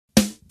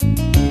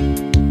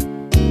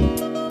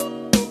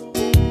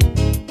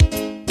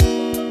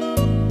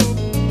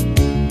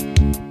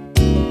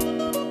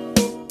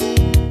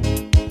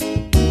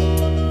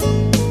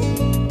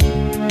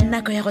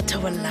go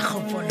thabolla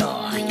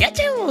kgopolo ya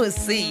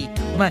tšeose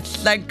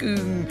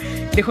mahlakong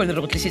le gone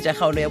re go tlišetša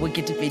kgaolo ya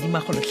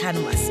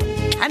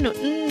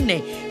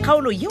bo2,554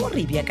 kgaolo yeo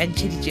re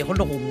beakantšheditšego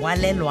le go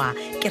ngwalelwa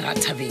ke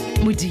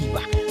Rathabeng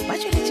Modiba ba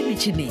tšweletše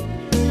metšhineng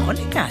go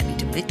lekane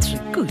Dimitri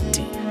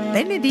Kuti,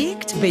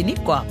 Benedict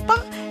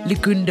Benikwapa le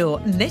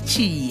Kundo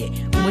Nechie,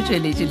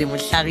 motšweletši le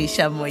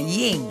mohlagiša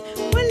moyeng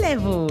o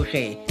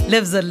Leboge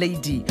Lebza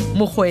Lady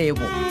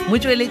Mokgwebo,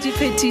 motšweletši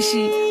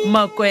Phetiši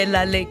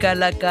Makwela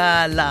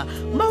Lekalakala,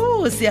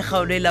 maosi ya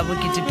kgaolo la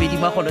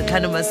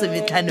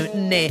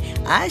bo2,554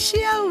 a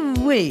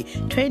šiawe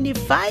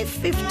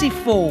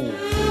 2554.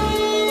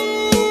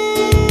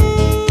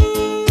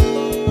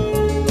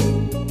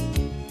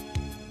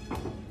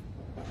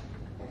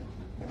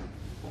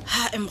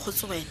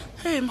 Mokgotsi wena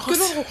ke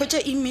lo go khotsa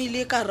email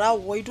e ka ra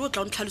wa ido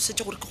tla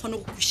ntlhalosetse gore ke kgone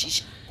go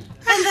kwishisha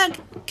and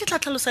ke tla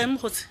tlhalosa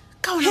mokgotsi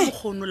ka ona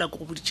bokgono la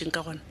go boditšeng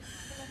ka gona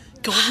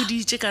ke go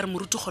boditše ka re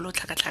moruti gole o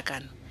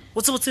tlhakatlhakana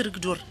o tsebotse re ke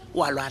di gore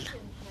o a lwala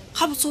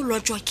ga botse o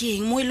lwatswa ke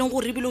eng mo e leng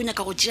gore ebile o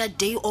nyaka go tšea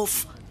day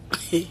off.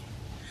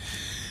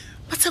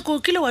 Matsheko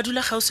ke le wa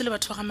dula gausi le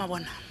batho ba ga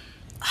mabona.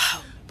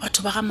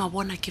 Batho ba ga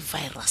mabona ke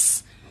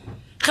virus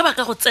ge ba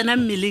ka go tsena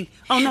mmeleng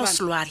a ona o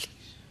se lwale.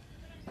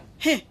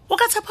 O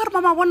ka tshepa gore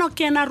mama bona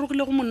ke ena a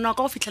rogile go monna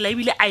ka go fitlhela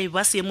ebile a e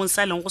ba seemong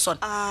sa leng go sona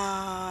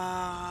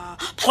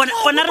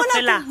gona re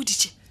phela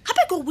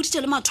gape ke go boditše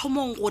le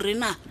mathomong gore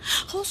na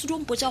ga o se di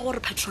ompotsa gore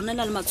Phetola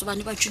le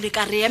Matsobane ba tswile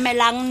ka re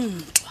emelang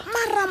ntwa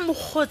mara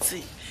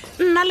mogotsi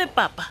nna le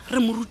papa re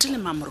moruti le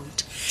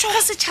mamoruti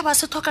ga setšhaba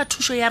se tlhoka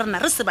thušo ya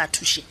rena re se ba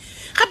thuše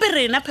gape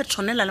rena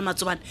Phetola le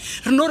Matsobane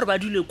re no re ba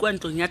dule kwa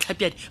ntlong ya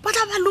tlhapiadi ba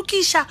tla ba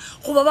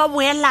lokiša go ba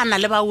boelana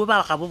le baue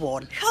ba ga bo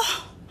bona.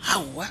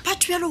 Hawa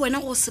batho bjalo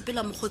wena go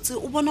sepela mogotsi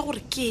o bona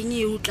gore ke eng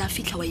e o tla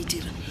fihla wa e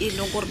dira e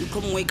leng gore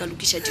motho mongwe e ka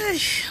lokiša di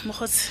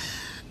mogotsi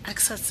a ke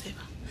sa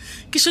tseba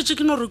ke šotše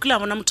ke no rukile a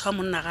bona motho wa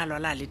monna ga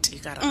lwala a le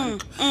tee ka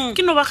ragantlo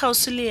ke no ba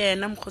gausi le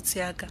yena mogotsi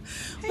yaka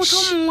motho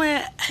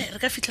mongwe re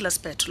ka fitlhela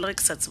sephetho le ge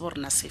ke sa tsebe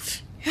gore na sefe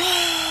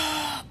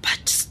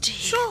but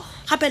still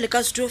gape le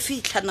ka se dio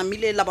fitlha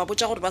namile la ba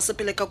botsa gore ba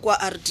sepele ka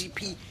kwa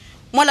RDP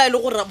mola ile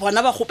gore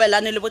bona ba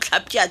gopelane le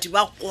botlhapiadi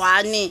ba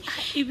kwane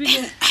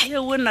ebile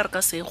o nna re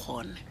ka se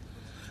gone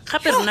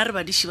gape rena re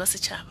ba di šiba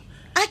setšhaba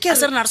a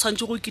se rena re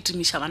tshwantse go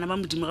kitimiša bana ba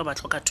modimo ge ba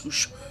tlhoka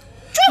thušo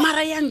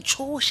mara ya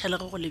ntshoša le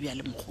ge go le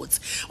bjale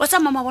mogotsi wa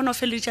tsa mama bona o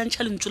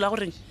feleditšantšha lentso la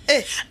goreng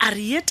a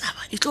re ye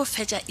taba e tlo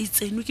fetša e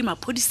tsenwe ke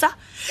maphodisa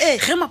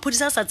ge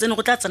maphodisa a sa tsene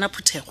go tla tsena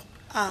phuthego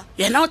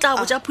yena o tla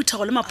botša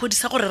phuthego le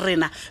maphodisa gore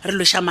rena re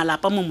loša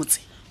malapa mo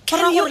motseng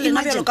gora gore lena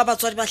bjalo ka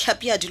batswadi ba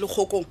tlhapiadi le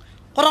kgokong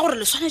gora gore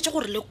le swanetse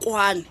gore le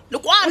kwane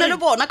le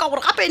bona ka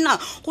gore gape ena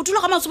go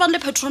dula ga Matsobane le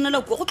Phetola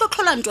le go tlo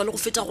tlhola ntwa le go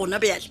feta gona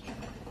bjale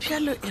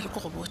bjalo e re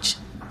go botse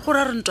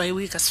gore re ntwa eo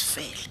e ka se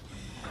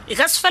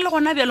fele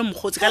gona bjalo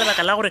mogotsi ka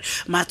lebaka la gore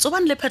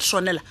Matsobane le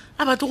Phetola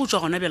a batle go tswa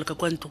gona bjalo ka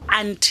kwantlo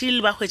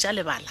until ba hwetša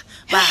lebala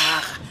ba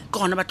aga ke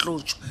gona ba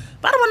tlotswa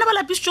ba re bona ba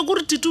lapisitswe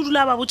gore titu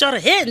dula ba botsa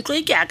gore he ntlo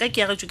e ke aka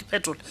ke agetswe ke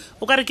Phetola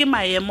o ka re ke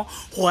maemo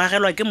go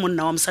agelwa ke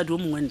monna wa mosadi o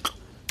mongwe ntlo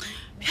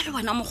bjale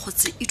wena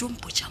mogotsi e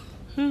dompotsa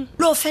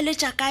lo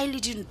feletša kae le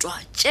dintwa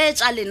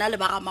tša lena le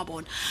ba ga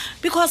mabona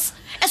because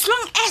as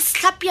long as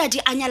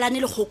tlhapiadi a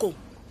nyalane le kgokong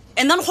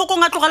and then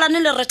kgokong a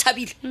tlogelane le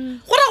Rathabile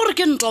gora gore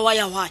ke ntwa wa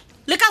ya why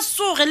le ka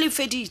soge le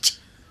feditše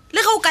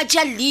le ge o ka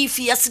tšea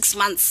leave ya 6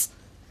 months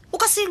o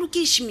ka se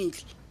lokiše mmele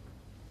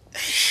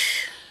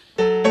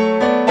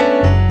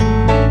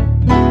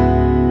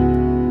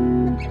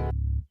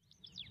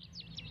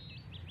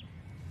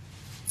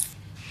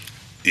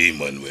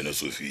man wena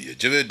Sofia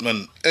jebet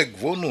man ek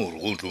vonor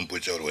go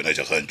tlompotša gore wena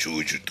ja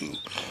gantšotše tu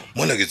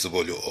mola ke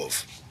tsebo le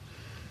off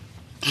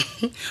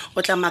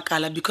o tla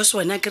makala because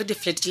wena ke re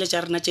di-flat tšele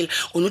tša rena tšele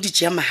o no di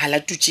tšea mahala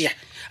tutšea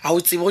ga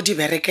o tsebe o di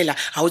berekela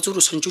ga o tsebe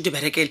o swantse o di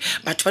berekele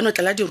batho ba no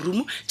tlala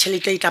di-room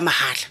tšhelete e tla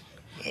mahala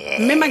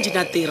mme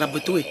manjina tera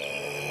botowe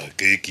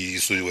ke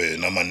kiso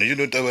wena man you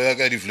know taba ya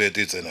ka di-flat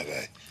e tsena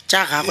kae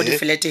tša gago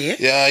di-flat he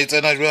ya e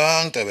tsena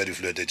jwang taba ya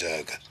di-flat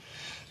tšaka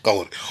ka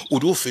gore o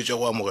di o fetša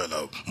go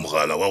amogela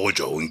mogala wa go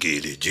tšwa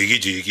onkele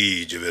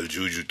jeke jebel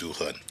juju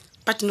tugane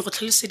but ne go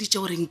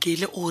tlhaloseditše gore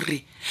nkele o re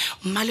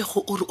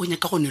Mmalego o re o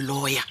nyaka go ne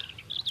loya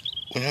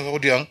o nyaka go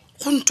diang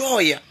go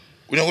ntoya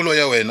o nyaka go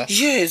loya wena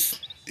yes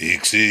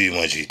exe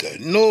majita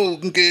no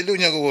nkele o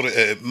nyaka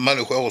gore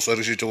Mmalego ya go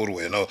swarišitše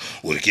gore wena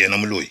o re ke yena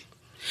moloi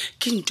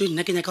ke ntho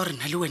nna ke nyaka gore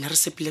nna le wena re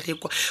sepele re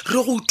kwa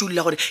re go utulla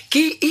gore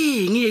ke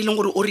eng e leng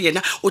gore o re yena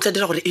o tla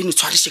dira gore e ne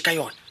tshwariše ka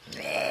yona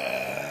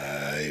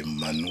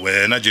man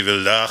wena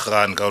jebela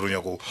gan ka gore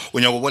o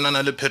nyako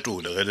bonana le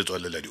Phetola ge le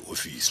tswalela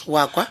di-office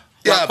wa kwa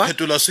ya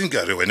Phetola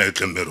senkare wena e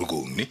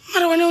tlemmerokong ne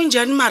mara wena o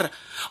njani mara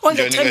on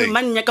the time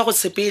man nyaka go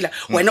sepela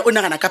wena o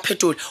nagana ka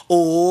Phetola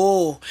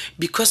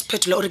because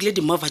Phetola o rekile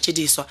di-mova tše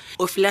diswa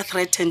o feel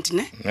threatened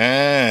ne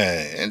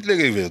entle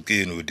ke be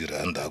ke no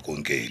diranda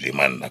konkele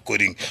man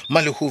according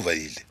Mmalego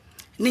ile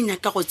ne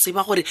nyaka go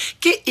tseba gore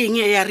ke eng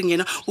ya reng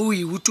yena o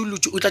e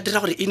utulutse o tla dira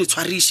gore e ne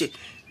tshwariše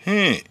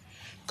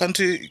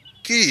kante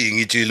ke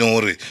eng tše leng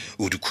gore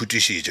o di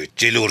khutišitše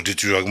tše le gore di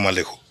tswa ke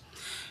Mmalego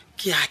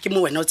ke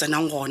mo wena o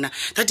tsenang gona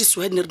that is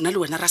why ne rena le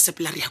wena ra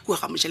sepela re ya kua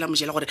ga mojela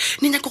gore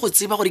ne nyaka go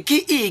tseba gore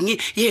ke eng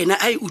yena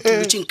a e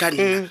utulutseng ka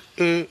nna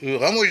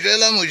ga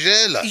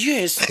mojela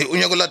yes o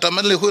nyaka go lata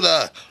man le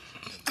hula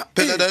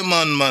phela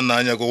man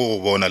a nyaka go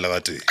bona le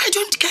gate I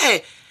don't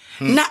care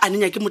nna a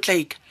nenya ke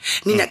motlaika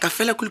ne nyaka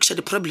fela go lokisa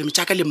di-problem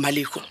tša ka le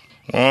Mmalego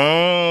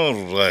all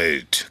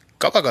right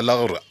ka baka la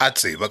gore a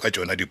tseba ka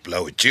tsona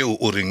dipolao tšeo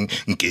o reng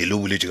nke le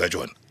boletše ka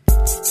tsona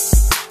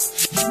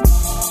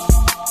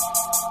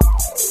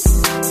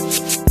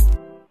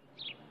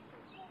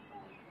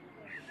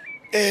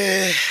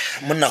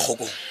monna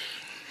Kgoko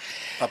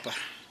papa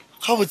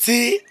ga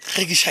botse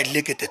ge ke šadile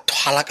ke te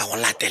thwala ka go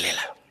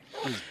latelela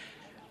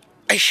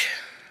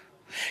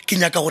ke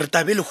nyaka gore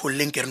tabe le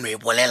goleng ke re no e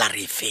bolela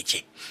re e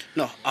fetse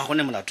no a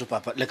gone molato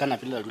papa le kana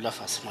pele la dula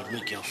fase madume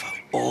ke ya fa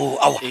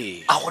awa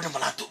a gone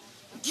molato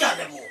di a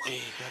leboga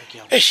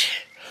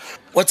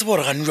wa tseba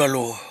gore ga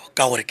njalo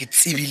ka gore ke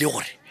tsebile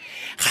gore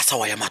ga sa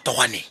wa ya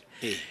matogwaneng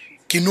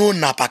ke no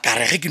napa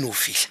kare ge ke no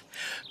fihla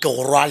ke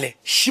go rwale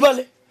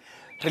shibale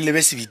re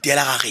lebe se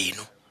bitela ga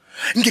geno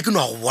nke ke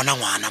no go bona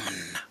ngwana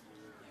monna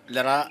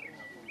lera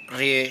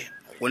re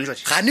gonjwa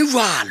ga ne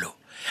jwalo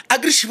a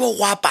ke shiba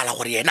go apala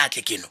gore yena a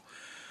tle keno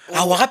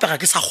a wa gape ga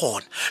ke sa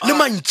gona le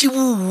mantši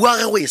bua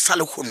ge go e sa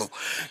le khono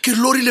ke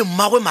lorile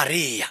mmagwe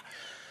Maria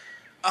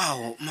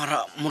ao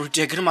mara moruti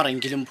ya kere marang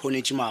ke le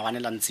mphonetse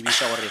maabane la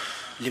ntsebisa gore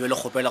le be le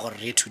kgopela gore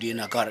re thudi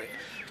ena ka re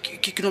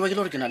ke no ba ke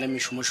le gore ke na le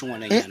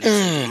mešomošongwana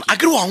nyane a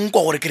ke re wa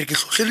nkwa gore ke re ke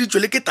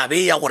tlhotlheleditswe le ke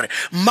tabe ya gore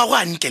mmagwe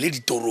a nkele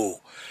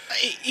ditorong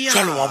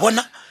jalo wa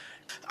bona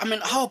I mean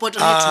how about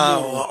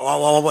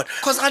wa bona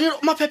cause ga ne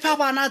maphephe a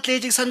bana a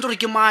tletse ke santse gore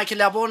ke make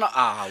le a bona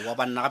wa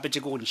banna gape tse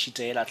ke go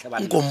nšitela tle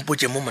bana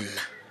nkompotse mo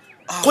monna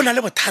go na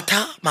le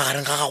bothata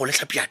magareng ga gago le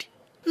tlhapiadi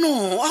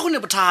no a gone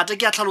bothata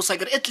ke a tlhalosa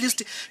kere at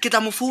least ke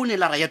tla mo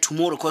founela ra ya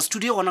tomorrow cause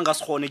today gona nka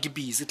se gone ke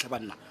busy tle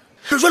banna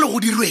jalo go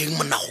dirweng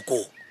monna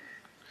Kgoko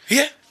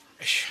ye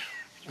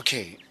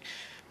okay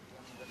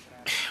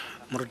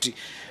moruti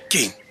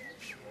keng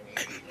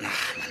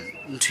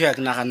ntho ya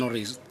ke nagana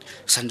gore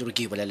santse gore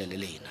ke e bolelele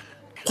le ena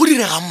go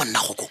diregang monna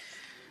Kgoko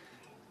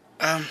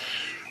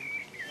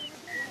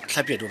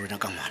tlhapi ya di rona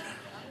ka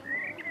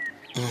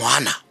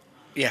ngwana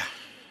yeah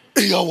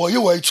ya wa ye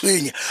wa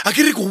itshwenye a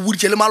ke re ke go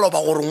boditse le maloba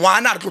gore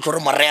ngwana a re tlotlo re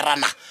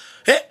morerana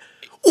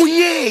o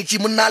nyetse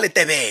monna le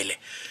tebele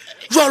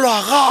jwalo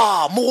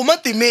aga mo go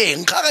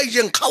matemeng ga ga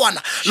ijeng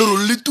kgawana le ro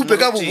le tupe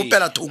ka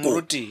bopela thoko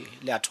moruti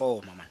le a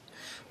thoma man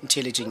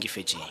ntheeletseng ke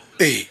fetseng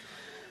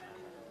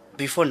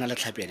before nna le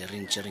tlhapi ya di re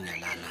ntse re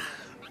nyalana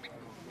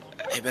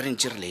e be re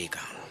ntse re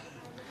leka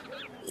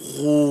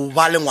go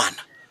ba le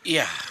ngwana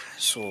yeah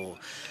so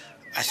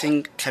I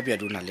think tlhapi ya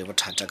di o na le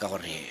bothata ka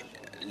gore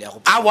le ya go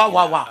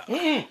wa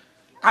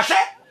atle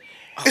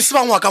e se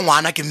bangwa ka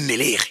ngwana ke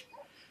mmelege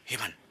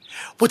man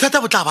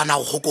bothata bo tla bana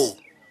go Kgoko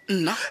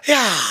nna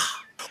ya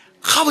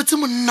ga botse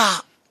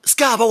monna se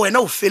ka ba wena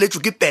o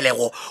feletswe ke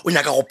pelego o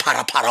nyaka go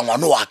phara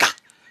ngwana wa ka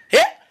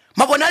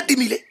mabona a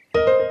timile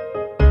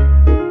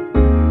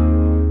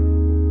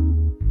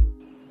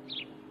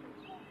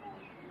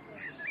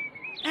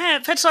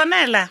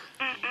Phetola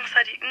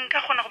mosadi nka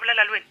gona go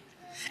bolela le wena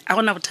a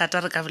gona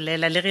bothata re ka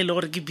bolela le ge e le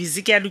gore ke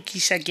busy ke a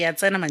lokisha ke a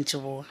tsena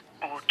mantšeboa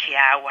okay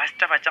awa se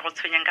taba tša go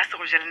tshwenyang ka se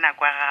go jele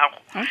nako ya gago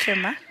okay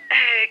ma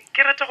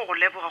ke rata go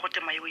leboga go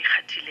tema yo o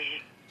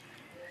ikgathileng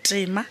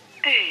tema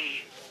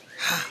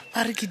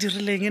ba re ke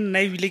dirileng nna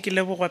ebile ke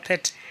lebogwa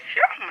Phet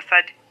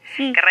mosadi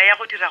ke raya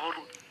go dira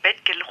gore bet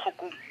ke le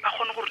Kgokong ba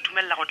kgone gore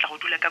dumelela go tla go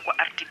dula ka kwa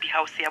RDP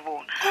house ya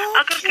bona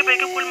a ke re ke be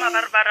ke kolma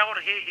ba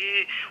gore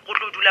he go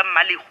tlo dula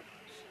Mmalego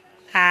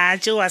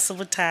tšeo a se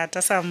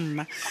bothata sa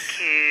mma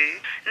okay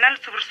nna le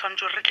tsebore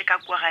swantse re tle ka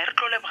kwa gae re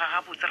tlo leboga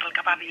ga botse re le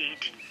ka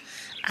babedi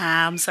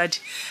mosadi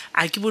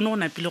a ke bone go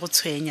napile go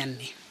tshwenya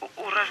nne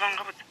o ra jang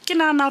ga botse ke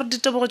nagana gore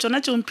ditebogo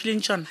tsona tšeo mphileng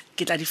tsona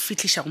ke tla di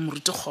fitlhiša go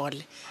moruti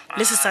gole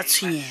le se sa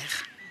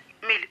tshwenyega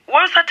mmele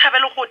wa o sa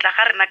thabele go tla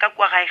ga rena ka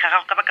kwa gae ga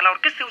gago ka baka la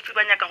gore ke seo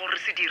tsebanyaka gore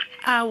se dire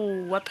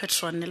aowa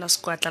petronela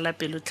sekwatla la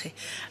pelotlhe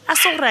a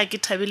se gore a ke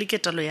thabele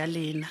ketalo ya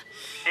lena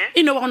e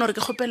no ba gona gore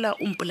ke kgopela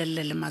o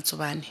mpolelele le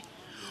matsobane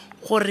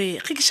gore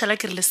ge ke šala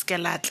ke re le seke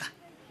latla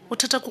o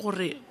thata ke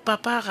gore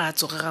papa ga a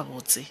tsoge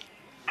gabotse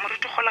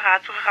moruti gole ga a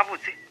tsoge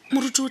gabotse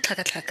moruti o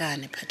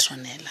tlhakatlhakane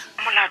Petronela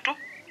molato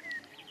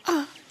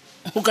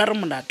o ka re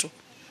molato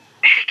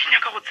ke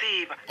nyaka go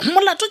tseba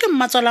molato ke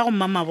mmatswala go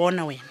mmama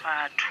bona wena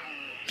batho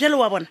bjale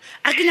wa bona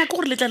a ke nyaka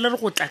gore letla le re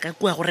go tla ka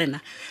kua go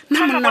rena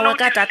nna monna wa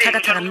ka tla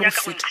tlhakatlhakane le go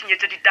feta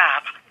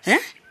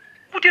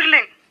o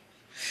dirileng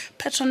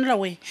Petronela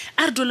we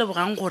a re dole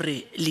bogang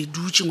gore le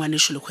dutse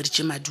ngwanešo le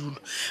kgweditše madulo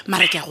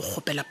mara ke ya go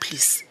kgopela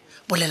please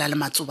bolela le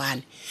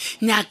matsobane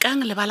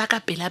nyakang le bala ka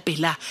pela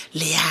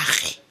le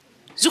yage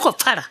ziko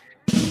pfara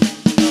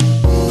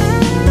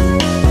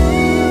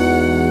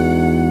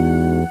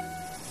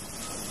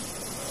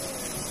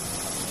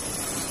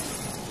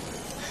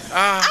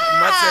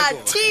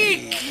Matsheko.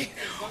 Tik.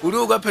 O di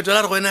o ka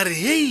phetola re go ena re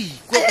hei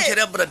ko go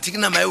share bratik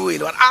na mai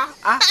wele wa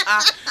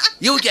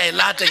yo ke a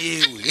ilata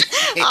yeo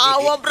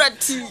Wa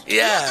brati.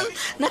 Yeah.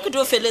 Na ke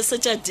do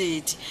felesetsa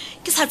dedi.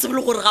 Ke sa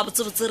tsebile gore ga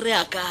botsebotse re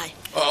ya kae.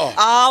 Oh.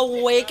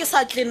 Ke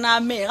sa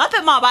tlename.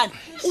 Gape maabane.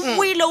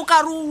 O ile o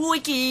ka re o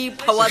ke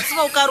ipha wa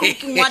tseba o ka re o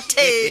ke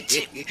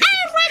ngwathetse.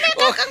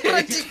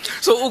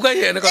 So o ka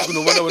yena ka go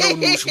no bona o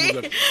no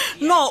shumula.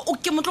 No, o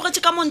ke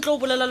motlogetse ka montle o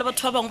bolela le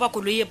batho ba bangwe ba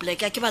koloi e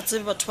black. Ke ba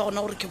tsebe batho ba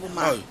gona gore ke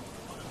bomang.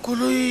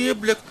 Koloi e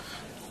black.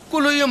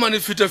 Koloi e mane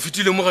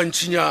fitile mo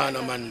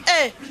gantšinyana man.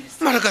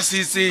 Mara ka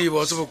se tseba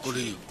o tseba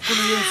koloi.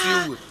 Koloi e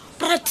ntsewe.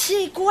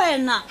 Pratik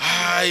wena.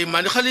 Hai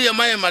man khali ya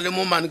maema le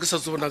mo man ke sa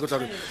tsona go tla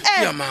re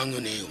ya mang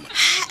yone yo man.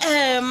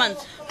 Man,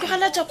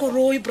 tlogela tša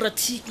koloi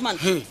Pratik man.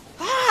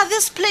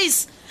 This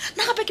place.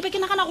 Na gape ke be ke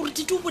nagana gore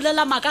di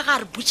bolela maka ga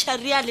re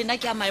butchery ya lena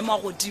ke ya maemo a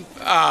godimo.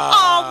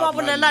 Ba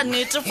bolela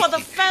nnete for the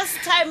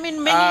first time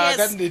in many years.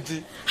 Ka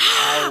nnete.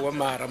 Wa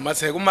mara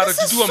Matsheko mara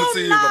ditiwa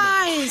motseba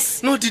man.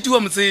 No ditiwa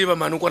motseba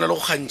man o kona le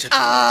go gantša.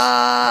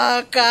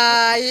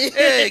 Kae.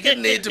 Ke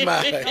nnete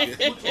mara.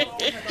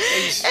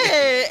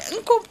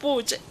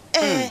 Nkopotse.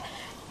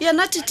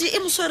 Yana titi e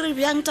moswere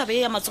bjang tabe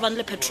ya matsobane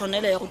le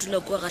petronela ya go dula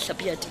kwa ga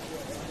hlapiadi.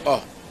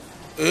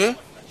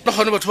 Na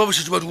gone batho ba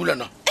bošetše ba dula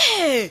na.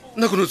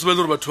 Nna ke no tseba le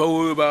gore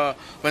batho ba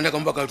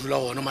nyakang ba ka dula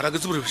gona mara ke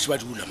tsebe gore ba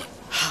dula man.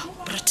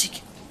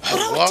 Pratik.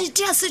 Ora o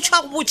titi a se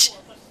tšhwa go botse.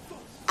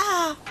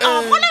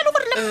 Gona e le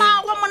gore le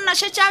mmagwa monna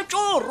šetše a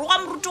tšoro ga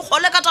moruti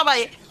kgole ka taba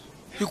e.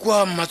 E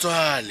kwa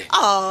Matswale.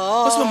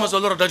 Ba se ba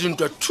Matswale rata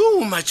dintwa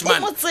too much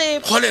man.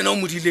 Kgole ena o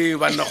modile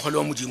banna kgole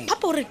wa modimo.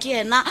 Papa o re ke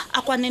yena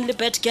a kwaneng le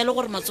bad girl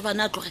gore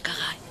matsobane a tloge ka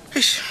gae.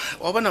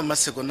 Wa bona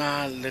Matsheko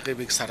na le ge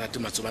be ke sa rate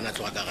matsobane a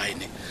tloga ka gae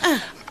ne.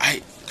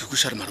 Ai ke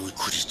kuša re mara o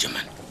ikhuditše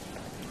man.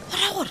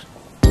 Ora gore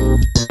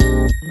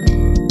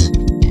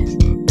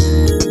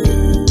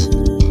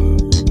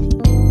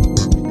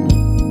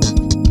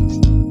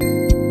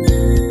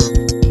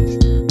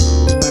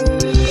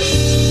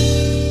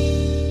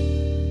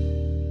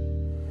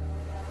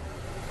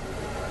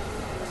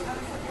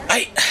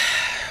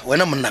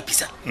wena monna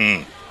pisa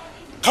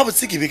ga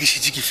botse ke be ke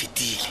šitše ke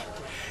fetile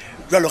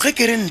jalo ge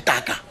ke re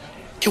ntaka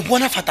ke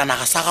bona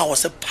fatanaga sa gago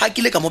se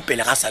phakile ka mo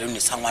pele ga salone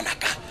sa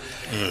ngwanaka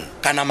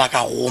ka nama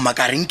ka goma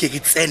ka reng ke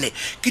tsene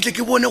ke tle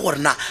ke bone gore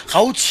na ga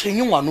o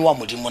tshwenye ngwane wa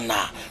modimo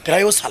na ke ra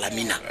yo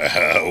Salamina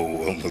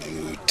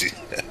moruti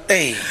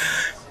ke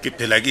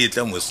phela ke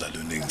itla mo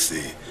saloneng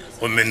se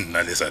gomme nna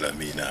le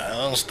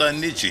Salamina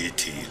stande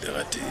jethile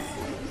gate.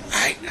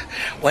 Ai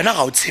wena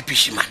ga o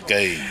tshepiše man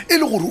e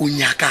le gore o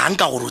nyakang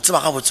ka gore o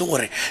tseba ga botse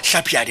gore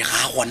hlapiadi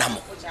ga gona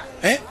mo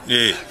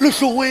le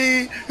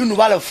hlogwe e no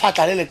ba le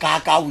fatla le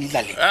ka o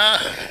ila le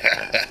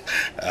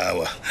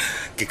awa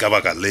ke ka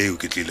baka leo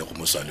ke tlile go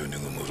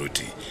mosaloneng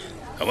moruti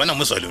ga bona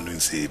mosaloneng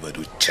se ba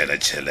do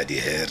tšhela di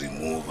hair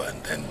remover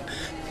and then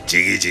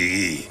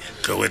jigi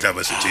tlhogo tla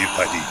ba se tse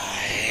iphadi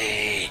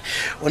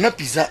wena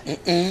pisa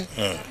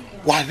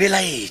wa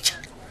belaetša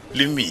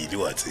le mmidi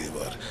wa tseba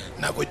gore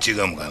nako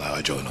tšeka mogala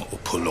wa tšona o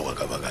phologa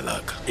ka baka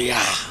laka ya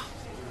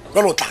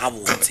jalo o tla ga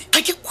botse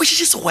ga ke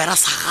kwešiše segwera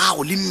sa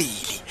gago le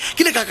mmele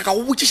ke le ka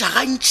go botšiša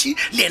gantši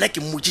le ena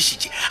ke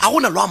mmotšišitše a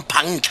gona lo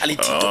amphang ntlha le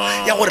tito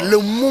ya gore le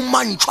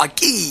momantšhwa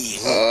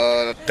keng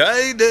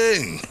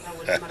daideng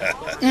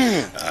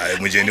ai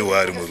mojeni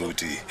wa re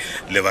moruti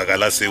lebaka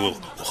la seo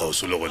o ga o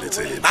solo go le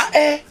tseba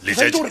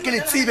gore ke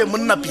le tsebe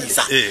monna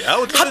pisa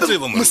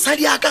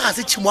mosadi a ka ga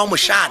se tšhimo wa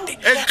mošate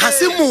ga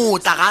se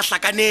motla ga a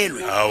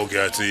hlakanelwe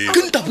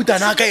ke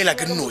ntaputana a ka ela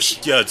ke nnoši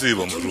ke a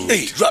tseba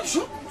moruti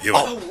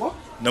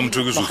na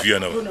motho ke Sofia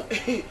na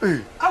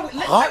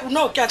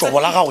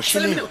tlobola gago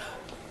šhelele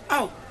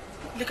a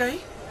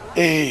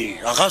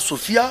ga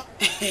Sofia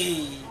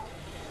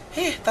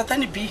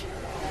tatane b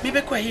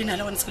maybe kwa hina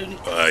la wanseloni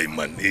ai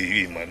man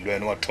lo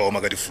ena wa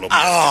thoma ka di flop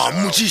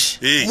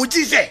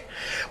motsiše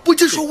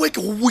potšišo we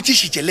ke go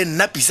botšišitše le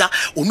nna pisa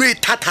o no e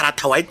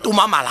thatharatha wa e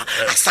tomamala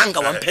a sanka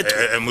wa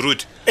mphetho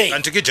moruti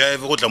ante ke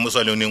jive go tla mo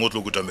saloneng go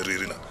tlo kuta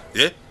meriri na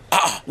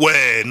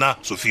wena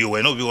Sofia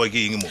wena o bewa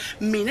ke eng mo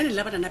mina ne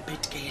labana na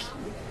bad girl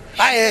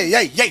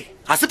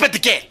ga se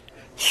bad girl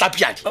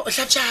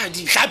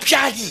hlapjadi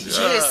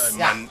yes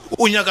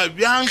o nyaka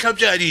bjang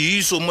hlapjadi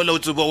hiso mola o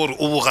tseba gore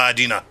o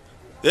bogadi na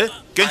ke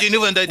ntse ne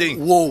venda ding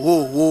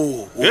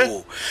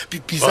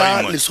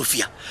pisa le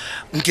Sofia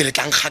nke le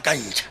tlang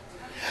gakantša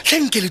hle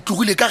nke le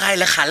tlogile ka gae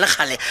le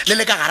gale le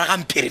le ka gare ga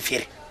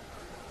mpherefere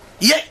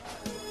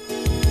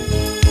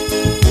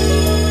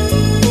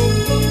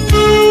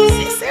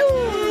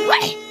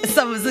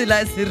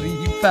samosela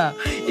seripa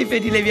e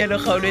fedile bjalo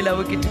kgaolo e la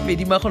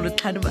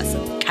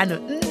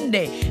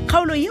bo2,550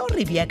 kgaolo yeo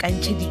re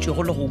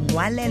beakantšheditšwego le go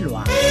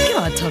ngwalelwa ke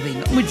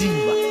bathabeng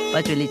modiba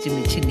ba tsweletše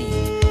metšhineng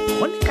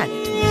go lekane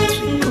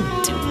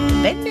Kudu,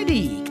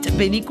 Benedict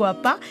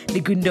Benikwapa le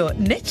Gundo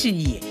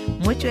Nechie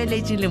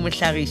motsweletši le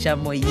mohlagiša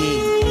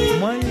moyeng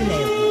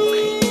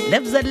Moleboge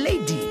Lebza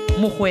Lady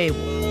Mokgwebo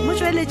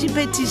motsweletši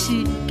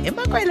phetiši ke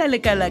Makwela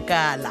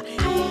Lekalakala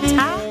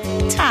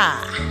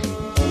ta